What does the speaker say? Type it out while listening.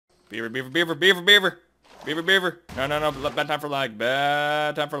Beaver, beaver, beaver, beaver, beaver. Beaver, beaver. No, no, no. Bad time for lag.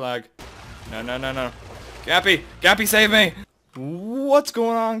 Bad time for lag. No, no, no, no. Gappy! Gappy, save me! What's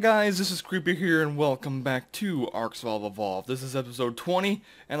going on, guys? This is Creepy here, and welcome back to Ark Survival Evolved. This is episode 20,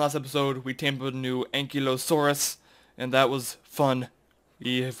 and last episode we tamed a new Ankylosaurus, and that was fun.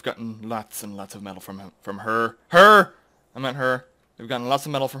 We have gotten lots and lots of metal from her. Her! I meant her. We've gotten lots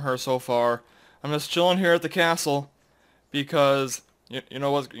of metal from her so far. I'm just chilling here at the castle because you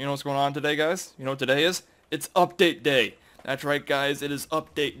know what's going on today, guys? You know what today is? It's update day. That's right, guys. It is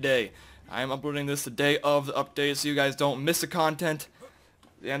update day. I am uploading this the day of the update so you guys don't miss the content.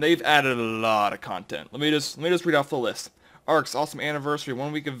 And they've added a lot of content. Let me just read off the list. Ark's awesome anniversary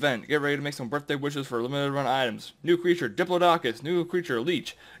 1-week event. Get ready to make some birthday wishes for limited run items. New creature Diplodocus. New creature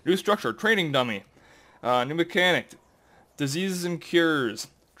Leech. New structure training dummy. New mechanic. Diseases and cures.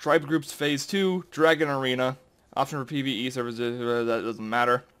 Tribe groups phase 2. Dragon arena. Option for PvE servers. That doesn't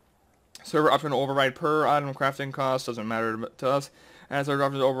matter. Server option to override per item crafting cost. Doesn't matter to us. And server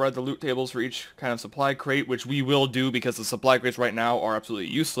option to override the loot tables for each kind of supply crate, which we will do because the supply crates right now are absolutely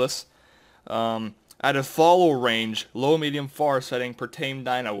useless. Added follow range, low, medium, far setting per tame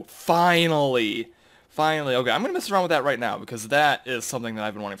dino. Finally! Finally. Okay, I'm going to mess around with that right now because that is something that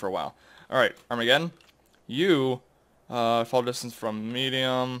I've been wanting for a while. Alright, Armageddon. You, follow distance from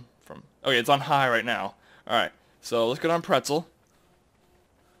medium, okay, it's on high right now. Alright, so let's get on Pretzel.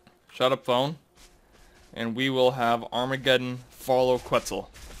 Shut up, phone. And we will have Armageddon follow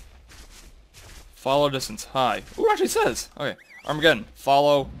Quetzal. Follow distance, high. Ooh, it actually says. Okay, Armageddon,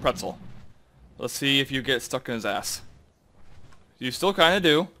 follow Pretzel. Let's see if you get stuck in his ass. You still kind of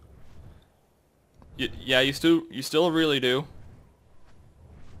do. Yeah, you still really do.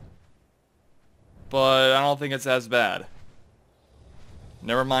 But I don't think it's as bad.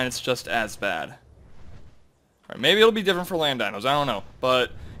 Never mind, it's just as bad. Alright, maybe it'll be different for land dinos, I don't know.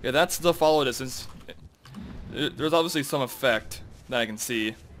 But, yeah, that's the follow distance. There's obviously some effect that I can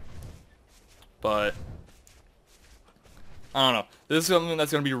see. But I don't know. This is something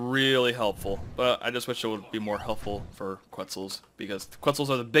that's going to be really helpful. But I just wish it would be more helpful for Quetzals. Because Quetzals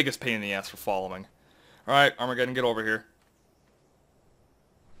are the biggest pain in the ass for following. Alright, Armageddon, get over here.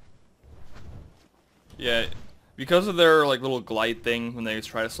 Yeah, because of their like little glide thing when they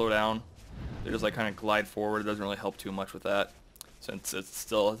try to slow down, they just like kind of glide forward. It doesn't really help too much with that, since it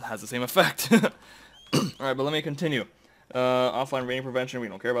still has the same effect. Alright, but let me continue. Offline rain prevention, we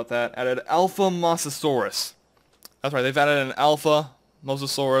don't care about that. Added Alpha Mosasaurus. That's right, they've added an Alpha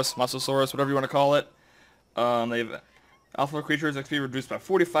Mosasaurus, whatever you want to call it. They've Alpha creatures XP reduced by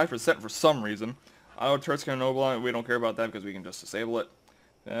 45% for some reason. Auto turrets can enable, we don't care about that because we can just disable it.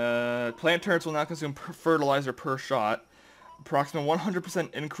 Plant turrets will now consume fertilizer per shot. Approximate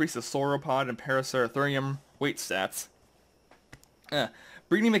 100% increase of sauropod and paraceratherium weight stats.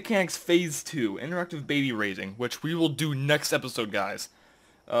 Breeding mechanics phase 2, interactive baby raising, which we will do next episode, guys.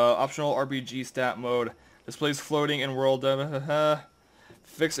 Optional RPG stat mode, displays floating in world.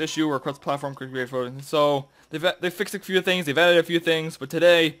 Fix issue or cross platform create floating. So they fixed a few things, they've added a few things, but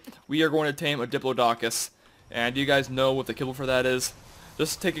today we are going to tame a Diplodocus. And do you guys know what the kibble for that is?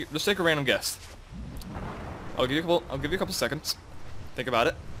 Just take a random guess. I'll give you a couple seconds. Think about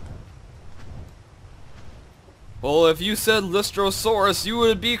it. Well, if you said Lystrosaurus, you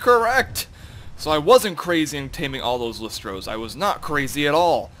would be correct. So I wasn't crazy in taming all those Lystros. I was not crazy at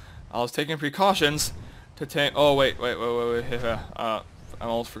all. I was taking precautions to tame. Oh wait. I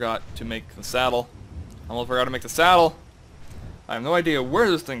almost forgot to make the saddle. I have no idea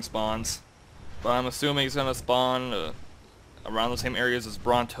where this thing spawns, but I'm assuming it's gonna spawn around the same areas as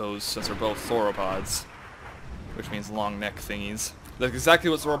Brontos, since they're both sauropods, which means long neck thingies. That's exactly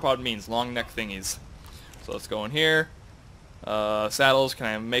what sauropod means, long neck thingies. So let's go in here. Saddles, can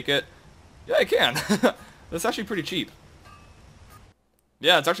I make it? Yeah, I can. That's actually pretty cheap.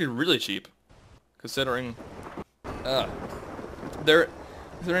 Yeah, it's actually really cheap, considering there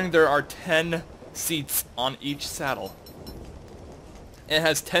are 10 seats on each saddle. It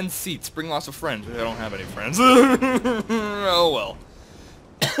has 10 seats. Bring lots of friends. I don't have any friends. Oh well.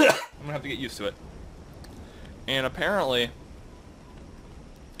 I'm gonna have to get used to it. And apparently,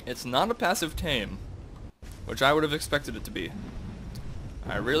 it's not a passive tame, which I would have expected it to be.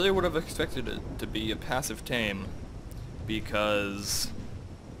 I really would have expected it to be a passive tame, because...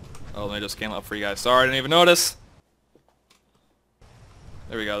 Oh, let me just scan up for you guys. Sorry, I didn't even notice.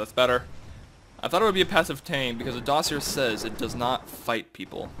 There we go. That's better. I thought it would be a passive tame because the dossier says it does not fight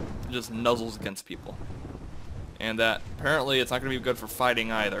people. It just nuzzles against people. And that apparently it's not going to be good for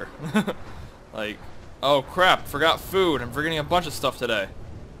fighting either. Like, oh crap, forgot food. I'm forgetting a bunch of stuff today.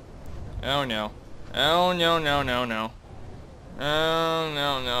 Oh no. Oh no.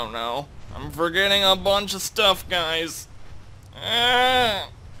 No. I'm forgetting a bunch of stuff, guys. I'm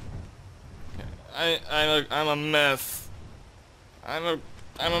a mess. I'm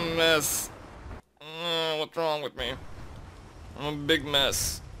a mess. What's wrong with me? I'm a big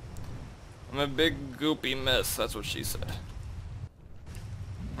mess. I'm a big goopy mess. That's what she said.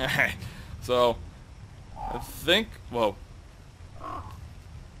 Alright, so I think. Whoa.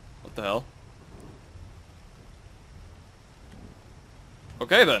 What the hell?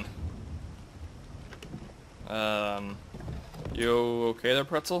 Okay then. You okay there,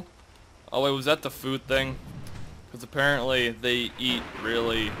 Pretzel? Oh wait, was that the food thing? Because apparently they eat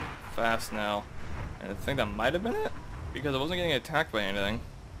really fast now. And I think that might have been it? Because I wasn't getting attacked by anything.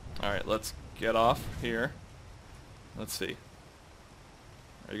 Alright, let's get off here. Let's see.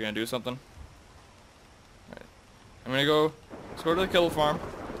 Are you gonna do something? Alright. I'm gonna go to the kibble farm.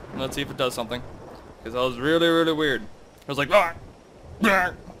 And let's see if it does something. Because that was really weird. I was like, ah!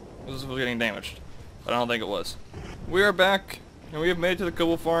 This was getting damaged. But I don't think it was. We are back, and we have made it to the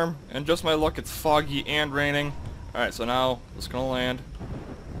kibble farm, and just my luck, it's foggy and raining. Alright, so now, let's go land,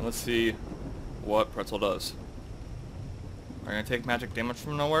 and let's see what Pretzel does. Are you gonna take magic damage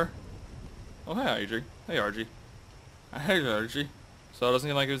from nowhere? Oh, hey, RG. Hey, RG. Hey, RG. So it doesn't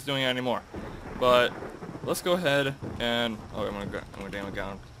seem like it's doing it anymore. But, let's go ahead and... Oh, I'm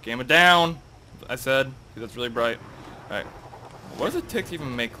gonna game it down! I said, because that's really bright. Alright. What does it take to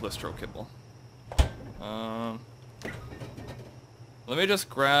even make Listro Kibble? Let me just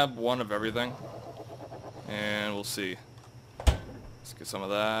grab one of everything, and we'll see. Let's get some of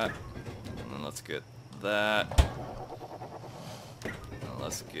that, and then let's get that, and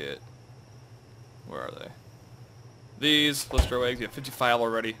let's get, where are they? These Listro eggs, we have 55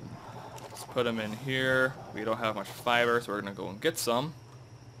 already. Let's put them in here. We don't have much fiber, so we're gonna go and get some.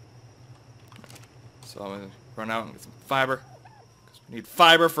 So I'm gonna run out and get some fiber. We need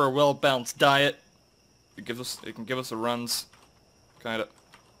fiber for a well-balanced diet. It can give us the runs. Kinda.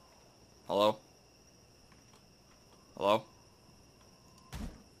 Hello? Hello?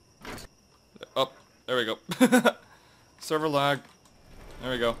 Oh, there we go. Server lag. There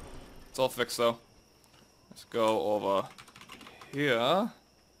we go. It's all fixed though. Let's go over here.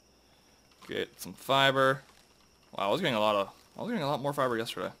 Get some fiber. Wow, I was getting a lot more fiber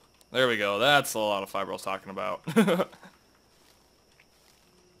yesterday. There we go. That's a lot of fiber I was talking about. Let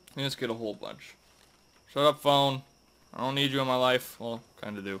me just get a whole bunch. Shut up, phone. I don't need you in my life. Well,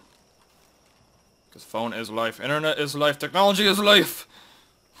 kinda do. Because phone is life. Internet is life. Technology is life!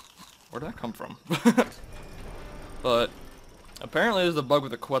 Where did that come from? But, apparently there's a bug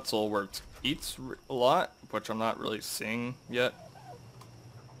with the Quetzal where it eats a lot, which I'm not really seeing yet.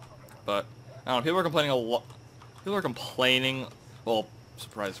 But, I don't know, people are complaining a lot. People are complaining, well,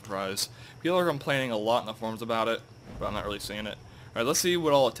 surprise, surprise. People are complaining a lot in the forums about it, but I'm not really seeing it. Alright, let's see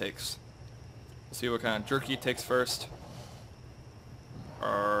what all it takes. Let's see what kind of jerky it takes first.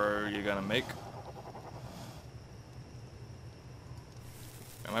 Are you gonna make?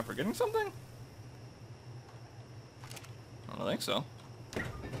 Am I forgetting something? I don't think so.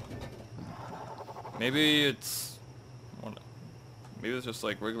 Maybe it's... Maybe it's just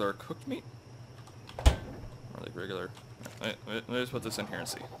like regular cooked meat? Or like regular... Let me just put this in here and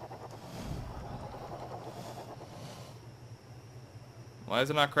see. Why is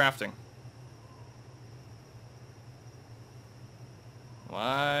it not crafting?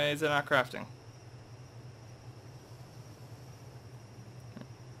 Why is it not crafting?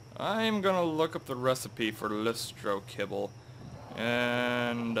 I'm gonna look up the recipe for Listro Kibble,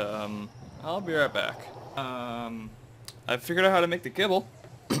 and I'll be right back. I figured out how to make the kibble.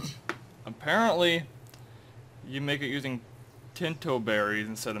 Apparently, you make it using Tinto berries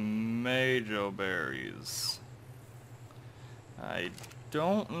instead of Majo berries. I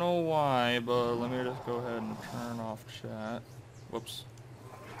don't know why, but let me just go ahead and turn off chat. Whoops.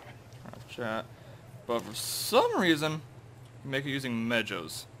 Turn off chat. But for some reason, you make it using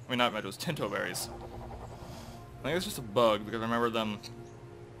Majos. I mean, not Majos, Tinto berries. I think it's just a bug, because I remember them...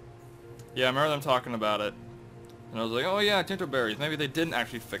 Yeah, I remember them talking about it. And I was like, oh yeah, Tinto berries. Maybe they didn't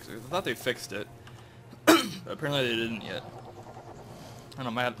actually fix it. I thought they fixed it. But apparently they didn't yet. I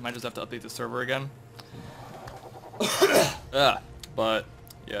don't know, might just have to update the server again. But,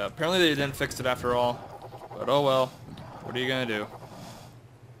 yeah, apparently they didn't fix it after all. But oh well, what are you gonna do?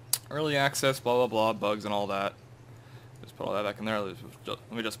 Early access, blah blah blah, bugs and all that. Just put all that back in there. Let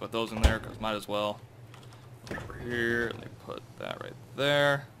me just put those in there, because might as well. Over here, and they put that right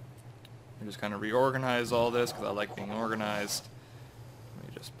there. We just kind of reorganize all this, because I like being organized. Let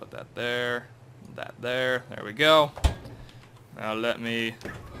me just put that there, that there. There we go. Now let me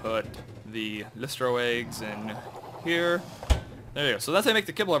put the Listro eggs in here. There you go. So that's how I make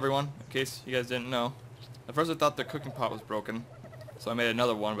the kibble, everyone, in case you guys didn't know. At first I thought the cooking pot was broken, so I made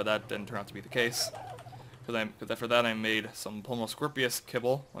another one, but that didn't turn out to be the case. Because after that I made some Pulmoscorpius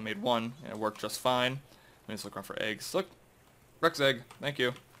kibble. I made one, and it worked just fine. Let me just look around for eggs. Look! Rex egg. Thank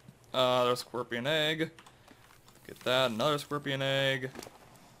you. There's a scorpion egg. Get that. Another scorpion egg.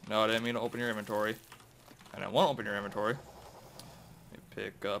 No, I didn't mean to open your inventory. And I won't open your inventory. Let me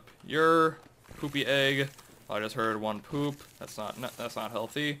pick up your poopy egg. I just heard one poop. That's not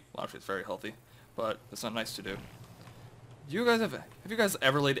healthy. Well, actually, it's very healthy, but it's not nice to do. Have you guys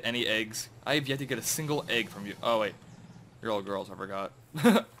ever laid any eggs? I have yet to get a single egg from you. Oh wait, you're all girls. I forgot.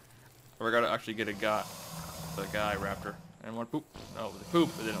 I forgot to actually get the guy raptor. And one poop. No, the poop.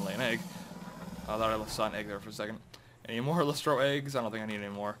 It didn't lay an egg. I thought I saw an egg there for a second. Any more Listro eggs? I don't think I need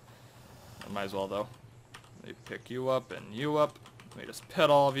any more. I might as well though. Let me pick you up and you up. Let me just pet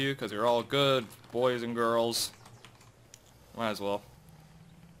all of you because you're all good boys and girls. Might as well.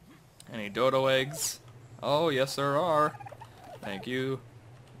 Any dodo eggs? Oh, yes there are. Thank you,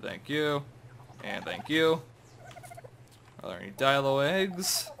 and thank you. Are there any dilo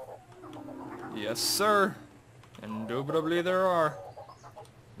eggs? Yes, sir. Indubitably there are.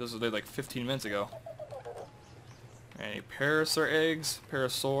 This was laid like 15 minutes ago. Any Parasaur eggs?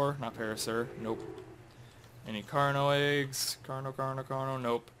 Parasaur, not Parasaur. Nope. Any Carno eggs? Carno,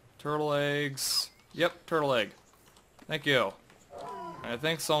 nope. Turtle eggs? Yep, turtle egg. Thank you. And I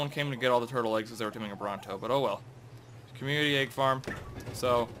think someone came to get all the turtle eggs because they were doing a Bronto, but oh well. Community egg farm,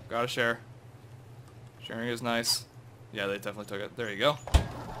 so gotta share. Sharing is nice. Yeah, they definitely took it. There you go.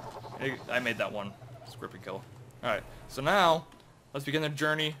 I made that one. Scrippy kill. Alright, so now, let's begin the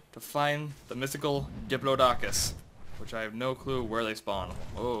journey to find the mythical Diplodocus, which I have no clue where they spawn.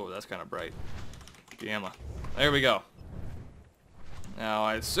 Oh, that's kind of bright. Gamma. There we go. Now,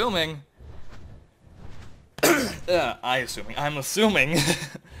 I'm assuming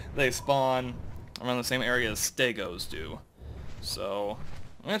they spawn around the same area as Stegos do. So,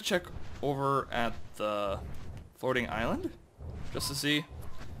 I'm gonna check over at the floating island, just to see.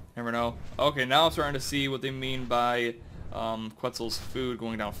 Never know. Okay, now I'm starting to see what they mean by Quetzal's food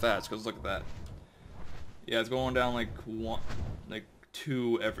going down fast, because look at that. Yeah, it's going down like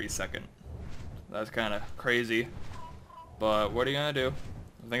 2 every second. That's kind of crazy. But what are you gonna do?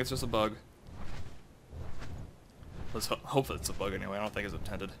 I think it's just a bug. Let's hope it's a bug anyway. I don't think it's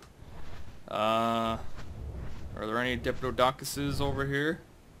intended. Are there any Diplodocuses over here?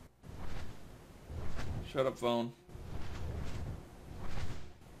 Shut up, phone.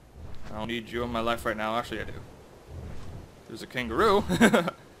 I don't need you in my life right now. Actually, I do. There's a kangaroo.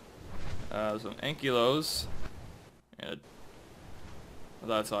 Some ankylos. And I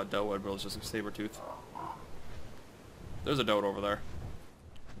thought I saw a doe, but it's just a saber-tooth. There's a doe over there.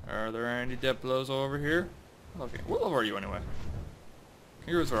 Are there any Diplos over here? Okay, what level are you anyway?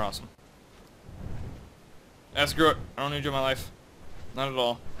 Kangaroos are awesome. Screw it. I don't need you in my life. Not at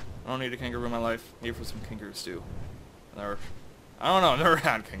all. I don't need a kangaroo in my life. Maybe for some kangaroo stew. I don't know. Never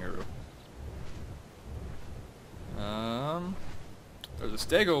had kangaroo. There's a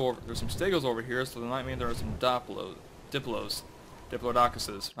stego. There's some stegos over here, so that might mean there are some Diplodocuses,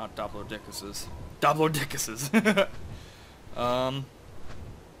 not Diplodocuses. Diplodocuses. Now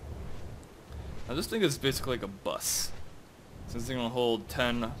this thing is basically like a bus. Since it's gonna hold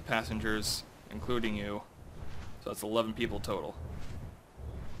 10 passengers, including you, so that's 11 people total.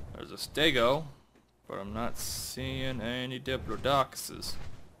 There's a stego, but I'm not seeing any Diplodocuses.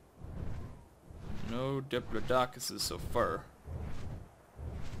 No Diplodocuses so far.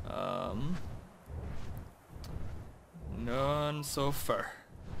 None so far.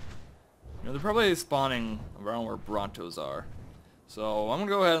 You know, they're probably spawning around where Brontos are. So I'm gonna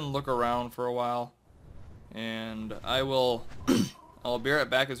go ahead and look around for a while, and I'll be right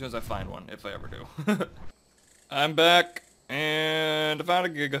back as soon as I find one, if I ever do. I'm back, and I found a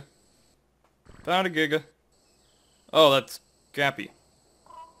Giga. Found a Giga. Oh, that's Gappy.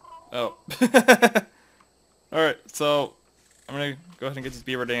 Oh. Alright, so I'm gonna go ahead and get these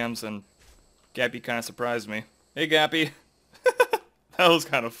beaver dams, and Gappy kind of surprised me. Hey, Gappy. That was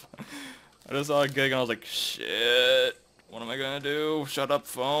kind of fun. I just saw a gig and I was like, shit. What am I gonna do? Shut up,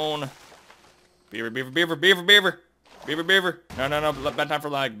 phone. Beaver, beaver, beaver, beaver, beaver. Beaver, beaver. No, no, no. Bad time for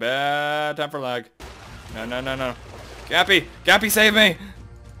lag. Bad time for lag. No, no, no, no. Gappy. Gappy, save me.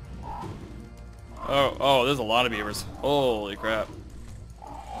 Oh, there's a lot of beavers. Holy crap.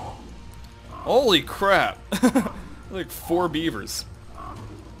 Holy crap. Like 4 beavers.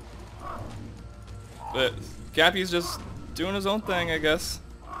 But Gappy's just doing his own thing, I guess.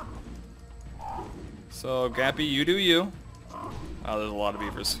 So, Gappy, you do you. Oh, there's a lot of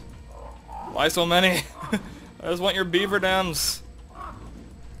beavers. Why so many? I just want your beaver dams.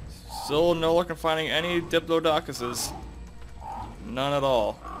 Still no luck in finding any Diplodocuses. None at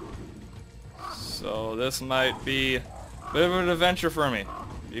all. So this might be a bit of an adventure for me,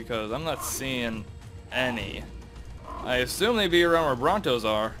 because I'm not seeing any. I assume they'd be around where Brontos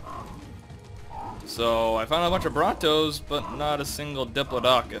are. So I found a bunch of Brontos, but not a single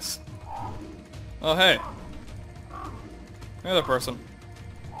Diplodocus. Oh hey. Hey there, person.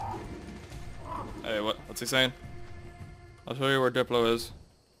 Hey, what's he saying? I'll show you where Diplo is.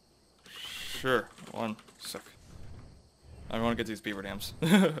 Sure, one sec. I want to get these beaver dams.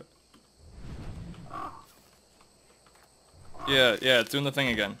 Yeah, it's doing the thing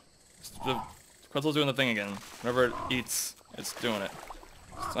again. The Quetzal's doing the thing again. Whenever it eats, it's doing it.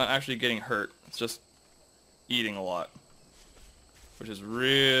 It's not actually getting hurt. It's just eating a lot. Which is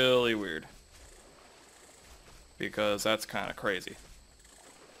really weird. Because that's kind of crazy.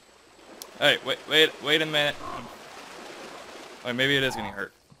 Hey, wait a minute. Wait, maybe it is getting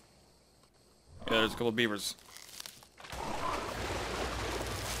hurt. Yeah, there's a couple of beavers.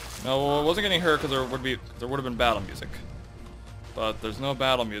 No, it wasn't getting hurt because there would have been battle music. But there's no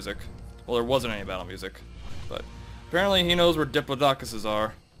battle music. Well, there wasn't any battle music. But apparently he knows where Diplodocuses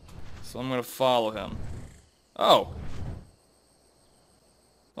are. So I'm gonna follow him. Oh.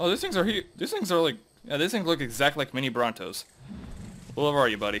 Oh, these things are like, yeah, these things look exactly like mini Brontos. What level are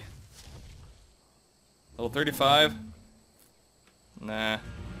you, buddy? Level 35? Nah.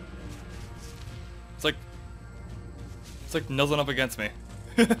 It's like nuzzling up against me.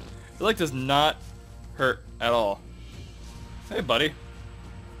 It like does not hurt at all. Hey, buddy.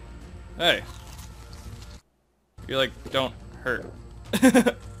 Hey. You like don't hurt.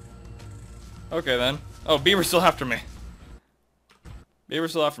 Okay then. Oh, beaver's still after me. Beaver's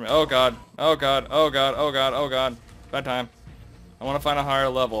still after me. Oh god. Oh god. Oh god. Oh god. Oh god. Bad time. I want to find a higher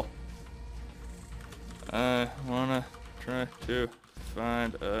level. I want to try to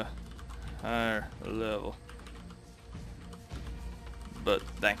find a higher level. But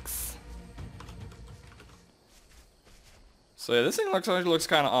thanks. So yeah, this thing looks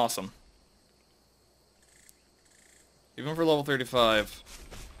kind of awesome. Even for level 35,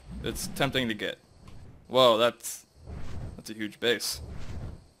 it's tempting to get. Whoa, that's a huge base.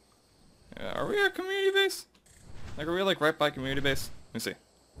 Yeah, are we at community base? Like, are we like right by community base? Let me see.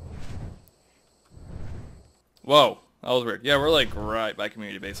 Whoa, that was weird. Yeah, we're like right by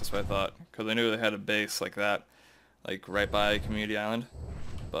community base. That's what I thought, because I knew they had a base like that, like right by community island.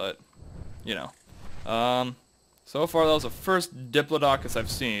 But you know, so far that was the first Diplodocus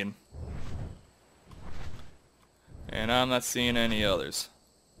I've seen, and I'm not seeing any others.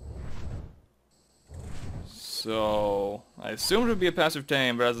 So I assumed it would be a passive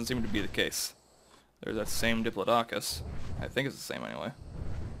tame, but it doesn't seem to be the case. There's that same Diplodocus. I think it's the same anyway.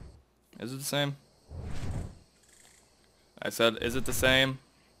 Is it the same? I said, is it the same?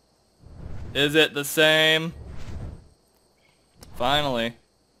 Is it the same? Finally.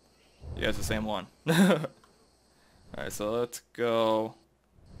 Yeah, it's the same one. Alright, so let's go.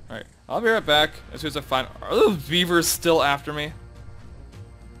 Alright, I'll be right back as soon as I find... Are those beavers still after me?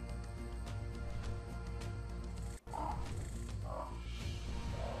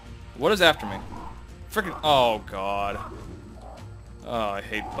 What is after me? Freaking... Oh, God. Oh, I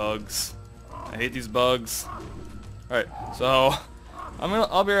hate bugs. I hate these bugs. Alright, so...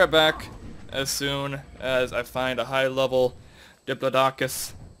 I'll be right back as soon as I find a high-level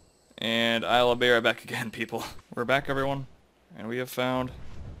Diplodocus. And I'll be right back again, people. We're back, everyone. And we have found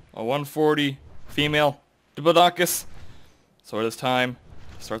a 140 female Diplodocus. So it is time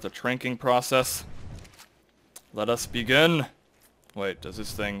to start the tranking process. Let us begin. Wait, does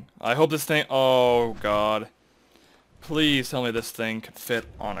this thing... I hope this thing... Oh, God. Please tell me this thing can fit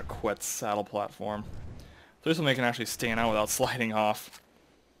on a Quetz saddle platform. Please tell me it can actually stand out without sliding off.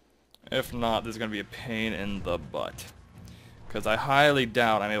 If not, this is going to be a pain in the butt. Because I highly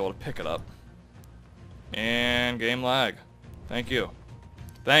doubt I'm able to pick it up. And game lag. Thank you.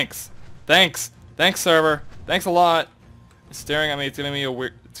 Thanks. Thanks. Thanks, server. Thanks a lot. It's staring at me. It's giving me a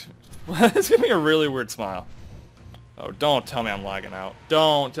weird... It's giving me a really weird smile. Oh, don't tell me I'm lagging out.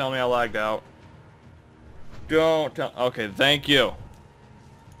 Don't tell me I lagged out. Don't tell... Okay, thank you.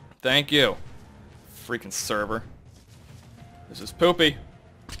 Thank you. Freaking server. This is Poopy.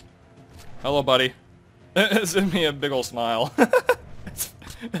 Hello, buddy. It's giving me a big ol' smile.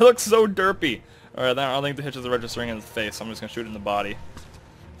 It looks so derpy. Alright, I don't think the hitch is registering in his face, so I'm just gonna shoot it in the body.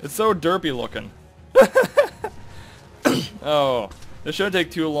 It's so derpy looking. Oh, this shouldn't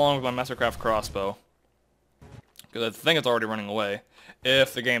take too long with my Mastercraft crossbow. Because I think it's already running away.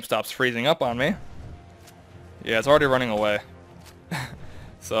 If the game stops freezing up on me. Yeah, it's already running away.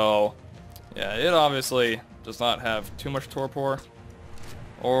 So, yeah, it obviously does not have too much torpor.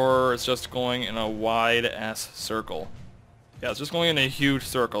 or it's just going in a wide-ass circle. Yeah, it's just going in a huge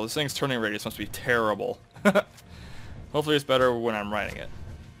circle. This thing's turning radius must be terrible. Hopefully it's better when I'm riding it.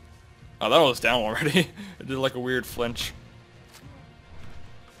 Oh, that was down already. It did like a weird flinch.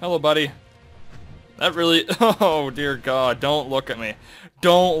 Hello, buddy. That really... Oh, dear God. Don't look at me.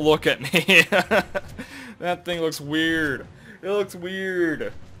 Don't look at me. That thing looks weird. It looks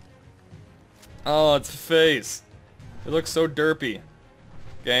weird. Oh, its face. It looks so derpy.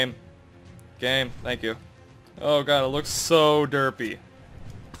 Game. Game. Thank you. Oh, God. It looks so derpy.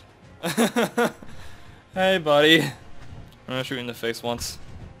 Hey, buddy. I'm gonna shoot you in the face once.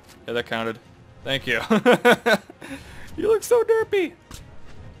 Yeah, that counted. Thank you. You look so derpy.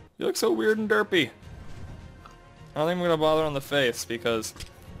 You look so weird and derpy. I don't think I'm gonna bother on the face because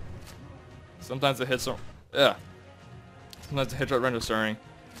sometimes the hits don't. Yeah. Sometimes the hits aren't registering.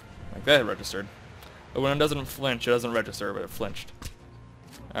 Like that, it registered. But when it doesn't flinch, it doesn't register, but it flinched.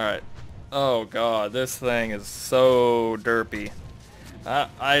 Alright. Oh god, this thing is so derpy.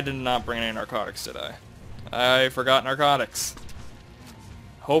 I did not bring any narcotics, did I? I forgot narcotics.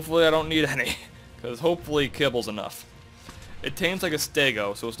 Hopefully I don't need any, because hopefully kibble's enough. It tames like a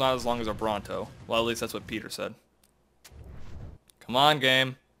stego, so it's not as long as a bronto. Well, at least that's what Peter said. Come on,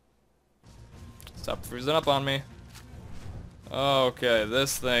 game. Stop freezing up on me. Okay,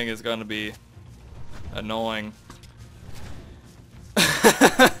 this thing is gonna be annoying.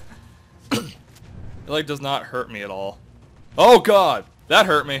 It like does not hurt me at all. Oh god! That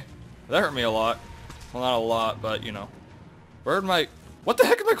hurt me. That hurt me a lot. Well, not a lot, but you know. Bird might... What the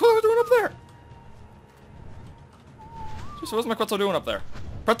heck is my Quetzal doing up there? Just what's my Quetzal doing up there?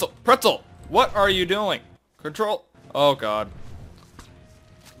 Pretzel! Pretzel! What are you doing? Control... Oh god.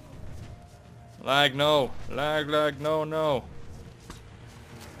 Lag, no. Lag, lag, no, no.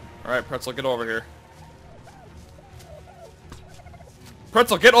 Alright, Pretzel, get over here.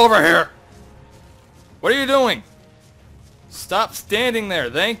 Pretzel, get over here! What are you doing? Stop standing there,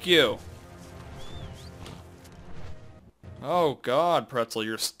 thank you. Oh god, Pretzel,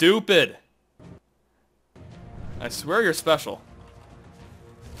 you're stupid. I swear you're special.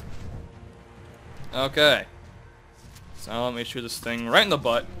 Okay. So now let me shoot this thing right in the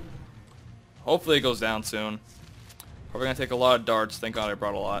butt. Hopefully it goes down soon. Probably gonna take a lot of darts. Thank god I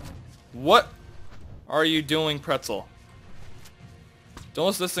brought a lot. What are you doing, Pretzel? Don't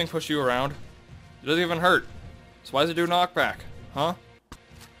let this thing push you around. It doesn't even hurt. So why does it do knockback? Huh?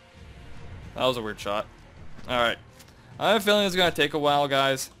 That was a weird shot. Alright. I have a feeling it's gonna take a while,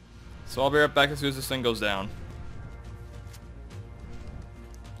 guys. So I'll be right back as soon as this thing goes down.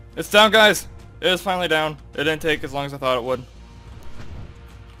 It's down, guys! It is finally down. It didn't take as long as I thought it would.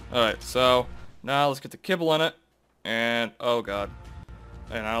 Alright, so now let's get the kibble in it. And oh god.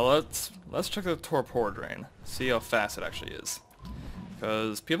 And now let's check the torpor drain. See how fast it actually is.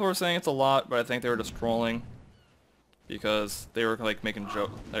 Because people were saying it's a lot, but I think they were just trolling. Because they were like making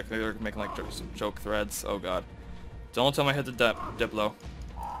joke threads. Oh god. Don't tell me I hit the Diplo.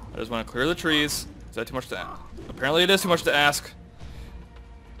 I just want to clear the trees. Is that too much to ask? Apparently it is too much to ask.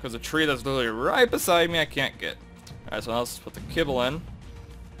 Because the tree that's literally right beside me I can't get. Alright, so now let's put the kibble in.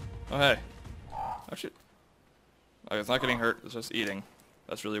 Oh hey. Oh shit. Okay, it's not getting hurt, it's just eating.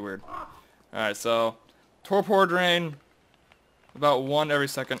 That's really weird. Alright, so torpor drain. About 1 every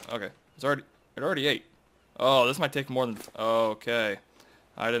second. Okay. It already ate. Oh, this might take more than... Okay.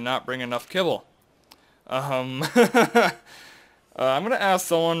 I did not bring enough kibble. I'm gonna ask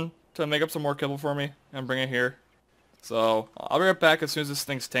someone to make up some more kibble for me and bring it here. So, I'll be right back as soon as this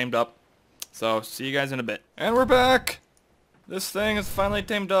thing's tamed up. So, see you guys in a bit. And we're back! This thing is finally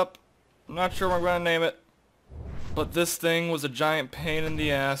tamed up. I'm not sure what I'm gonna name it. But this thing was a giant pain in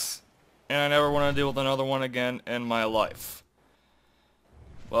the ass. And I never want to deal with another one again in my life.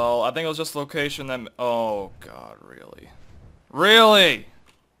 Well, I think it was just location that... Oh, God, really? Really?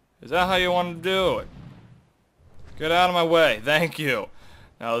 Is that how you want to do it? Get out of my way. Thank you.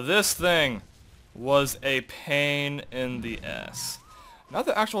 Now, this thing was a pain in the ass. Not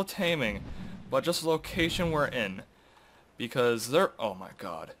the actual taming, but just the location we're in. Because they're... Oh, my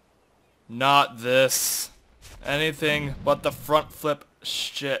God. Not this. Anything but the front flip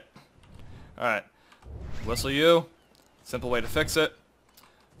shit. Alright. Whistle you. Simple way to fix it.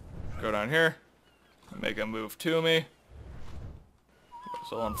 Go down here. Make a move to me.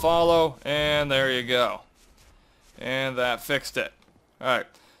 Whistle and follow. And there you go. And that fixed it. Alright.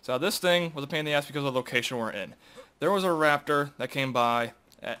 So this thing was a pain in the ass because of the location we're in. There was a raptor that came by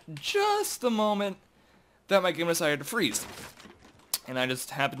at just the moment that my game decided to freeze. And I just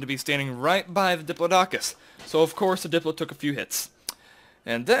happened to be standing right by the Diplodocus. So of course the Diplo took a few hits.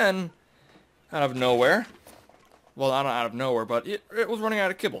 And then, out of nowhere, Well, not out of nowhere, but it was running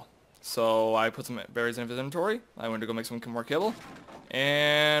out of kibble. So I put some berries in his inventory. I went to go make some more kibble.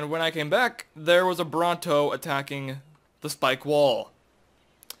 And when I came back, there was a Bronto attacking the spike wall.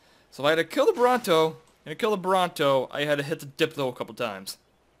 So I had to kill the Bronto, and to kill the Bronto, I had to hit the Diplo a couple times.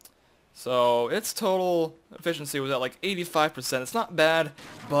 So its total efficiency was at like 85%. It's not bad,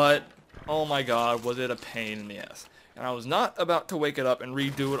 but oh my god, was it a pain in the ass. And I was not about to wake it up and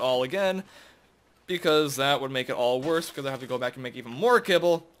redo it all again, because that would make it all worse, because I have to go back and make even more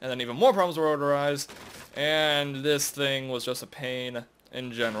kibble, and then even more problems would arise, and this thing was just a pain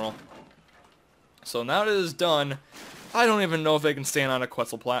in general. So now that it is done, I don't even know if it can stand on a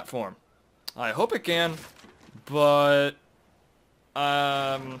Quetzal platform. I hope it can, but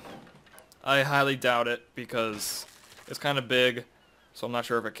I highly doubt it, because it's kind of big, so I'm not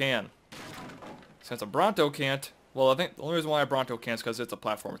sure if it can. Since a Bronto can't, well, I think the only reason why a Bronto can't is because it's a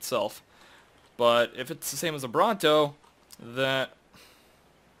platform itself. But if it's the same as a Bronto, then...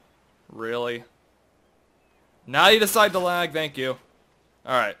 Really? Now you decide to lag, thank you.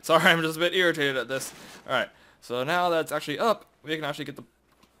 Alright, sorry, I'm just a bit irritated at this. Alright, so now that's actually up, we can actually get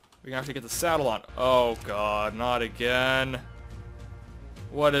the saddle on. Oh god, not again.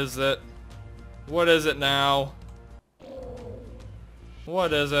 What is it? What is it now?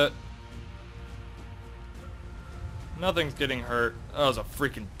 What is it? Nothing's getting hurt. Oh, it's a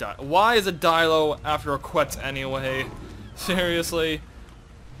freaking why is a Dilo after a Quetz anyway? Seriously?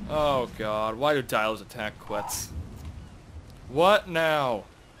 Oh god, why do Dilos attack Quetz? What now?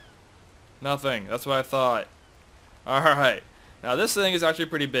 Nothing, that's what I thought. Alright, now this thing is actually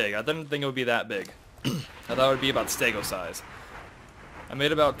pretty big. I didn't think it would be that big. I thought it would be about Stego size. I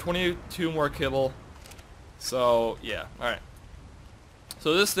made about 22 more kibble. So, yeah, alright.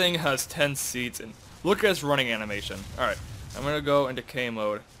 So this thing has 10 seats, and look at its running animation. Alright, I'm gonna go into K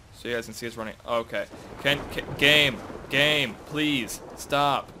mode, so you guys can see it's running. Okay. Game, please,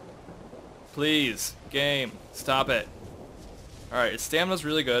 stop. Please, game, stop it. Alright, its stamina's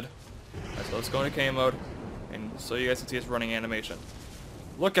really good. Alright, so let's go into K mode, and so you guys can see its running animation.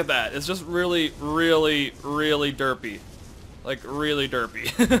 Look at that, it's just really, really, really derpy. Like, really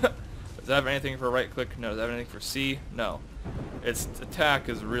derpy. Does it have anything for right click? No. Does it have anything for C? No. Its attack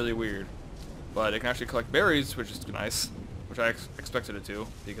is really weird. But it can actually collect berries, which is nice. Which I expected it to,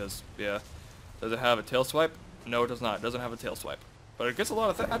 because, yeah. Does it have a tail swipe? No, it does not. It doesn't have a tail swipe. But it gets a lot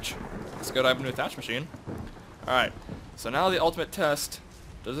of thatch. It's good I have a new thatch machine. Alright, so now the ultimate test.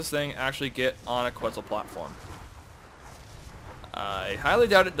 Does this thing actually get on a Quetzal platform? I highly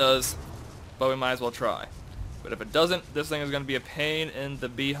doubt it does, but we might as well try. But if it doesn't, this thing is going to be a pain in the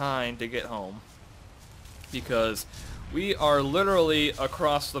behind to get home. Because we are literally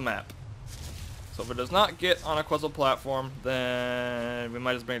across the map. So if it does not get on a Quetzal platform, then we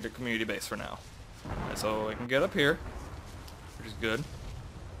might just bring it to community base for now. Right, so we can get up here, which is good.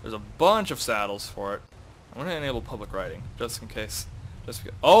 There's a bunch of saddles for it. I'm going to enable public riding, just in case.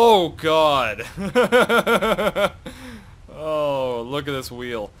 Oh, God! Oh, look at this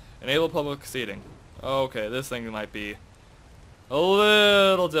wheel. Enable public seating. Okay, this thing might be a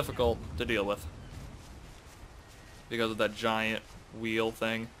little difficult to deal with because of that giant wheel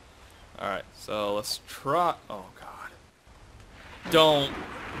thing. Alright, so let's try. Oh god.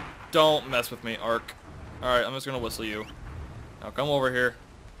 Don't mess with me, Ark. Alright, I'm just gonna whistle you. Now come over here.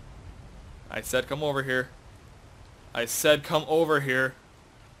 I said come over here. I said come over here.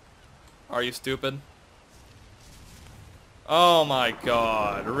 Are you stupid? Oh my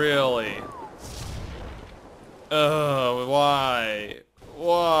god, really? Why?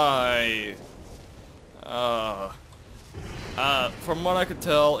 Why? From what I could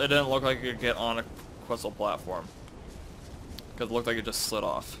tell, it didn't look like it could get on a Quetzal platform. Because it looked like it just slid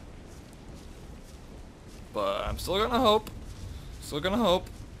off. But I'm still gonna hope. Still gonna hope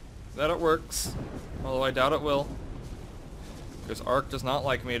that it works. Although I doubt it will. Because Ark does not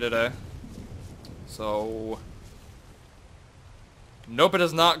like me today. So... Nope, it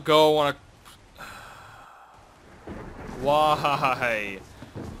does not go on a... Why?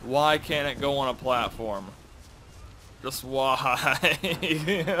 Why can't it go on a platform? Just why?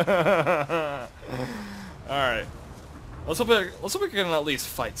 Alright. Let's hope we can at least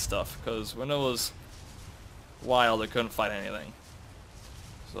fight stuff, because when it was wild, it couldn't fight anything.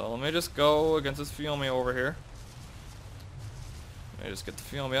 So let me just go against this Fiume over here. Let me just get the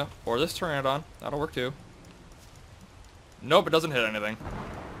Fiume, or this Pteranodon. That'll work too. Nope, it doesn't hit anything.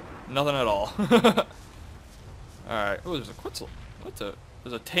 Nothing at all. Alright. Oh, there's a Quetzal.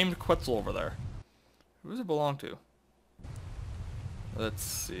 There's a tamed Quetzal over there. Who does it belong to? Let's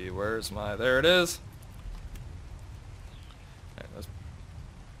see, where's my... There it is. Okay,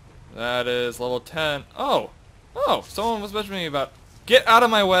 that is level 10. Oh! Oh, someone was mentioning me about... Get out of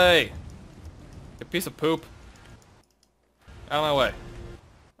my way! You piece of poop. Out of my way.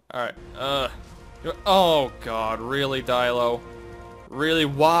 Alright, oh god, really, Dilo? Really,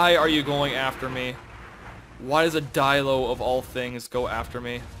 why are you going after me? Why does a Dilo of all things go after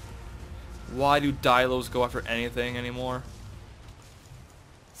me? Why do Dilos go after anything anymore?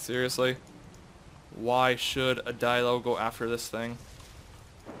 Seriously? Why should a Dilo go after this thing?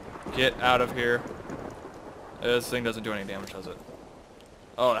 Get out of here. This thing doesn't do any damage, does it?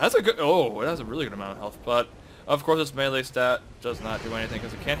 Oh, it has a good... Oh, it has a really good amount of health, but... Of course, its melee stat does not do anything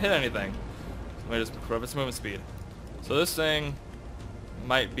because it can't hit anything. So let me just put up its movement speed. So this thing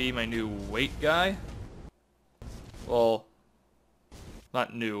might be my new weight guy. Well,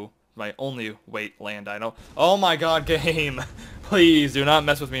 not new. My only weight land dino. Oh my god, game! Please do not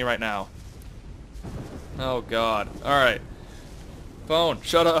mess with me right now. Oh god. Alright. Phone,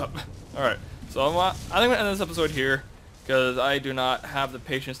 shut up. Alright. So I think I'm going to end this episode here because I do not have the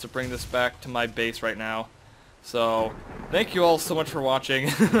patience to bring this back to my base right now. So, thank you all so much for watching.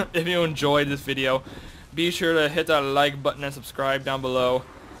 If you enjoyed this video, be sure to hit that like button and subscribe down below.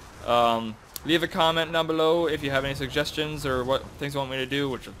 Leave a comment down below if you have any suggestions or what things you want me to do,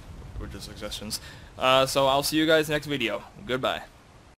 which are suggestions. So I'll see you guys next video. Goodbye.